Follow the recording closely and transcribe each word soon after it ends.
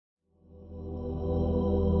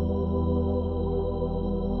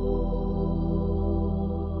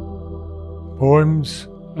Poems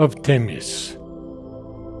of Tehmi,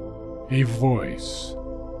 a voice.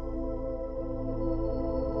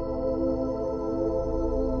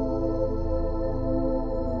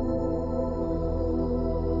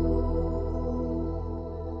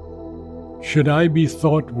 Should I be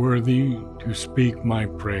thought worthy to speak my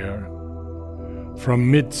prayer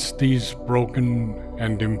from midst these broken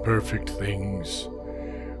and imperfect things,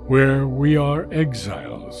 where we are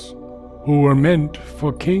exiles who were meant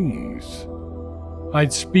for kings?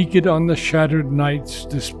 I'd speak it on the shattered night's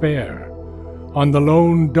despair, on the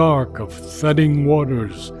lone dark of thudding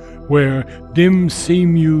waters, where dim sea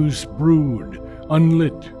mews brood,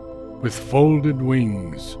 unlit, with folded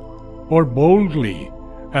wings, or boldly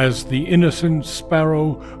as the innocent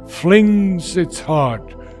sparrow flings its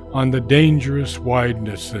heart on the dangerous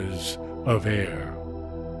widenesses of air.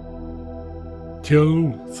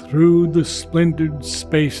 Till through the splintered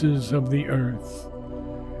spaces of the earth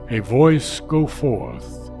a voice go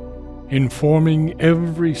forth, informing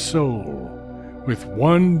every soul with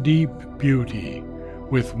one deep beauty,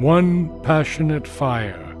 with one passionate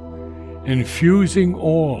fire, infusing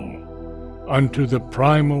all unto the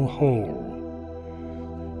primal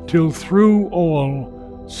whole, till through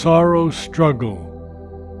all sorrows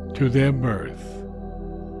struggle to their birth,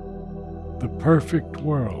 the perfect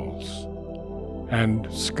worlds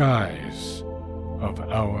and skies of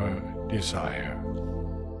our desire.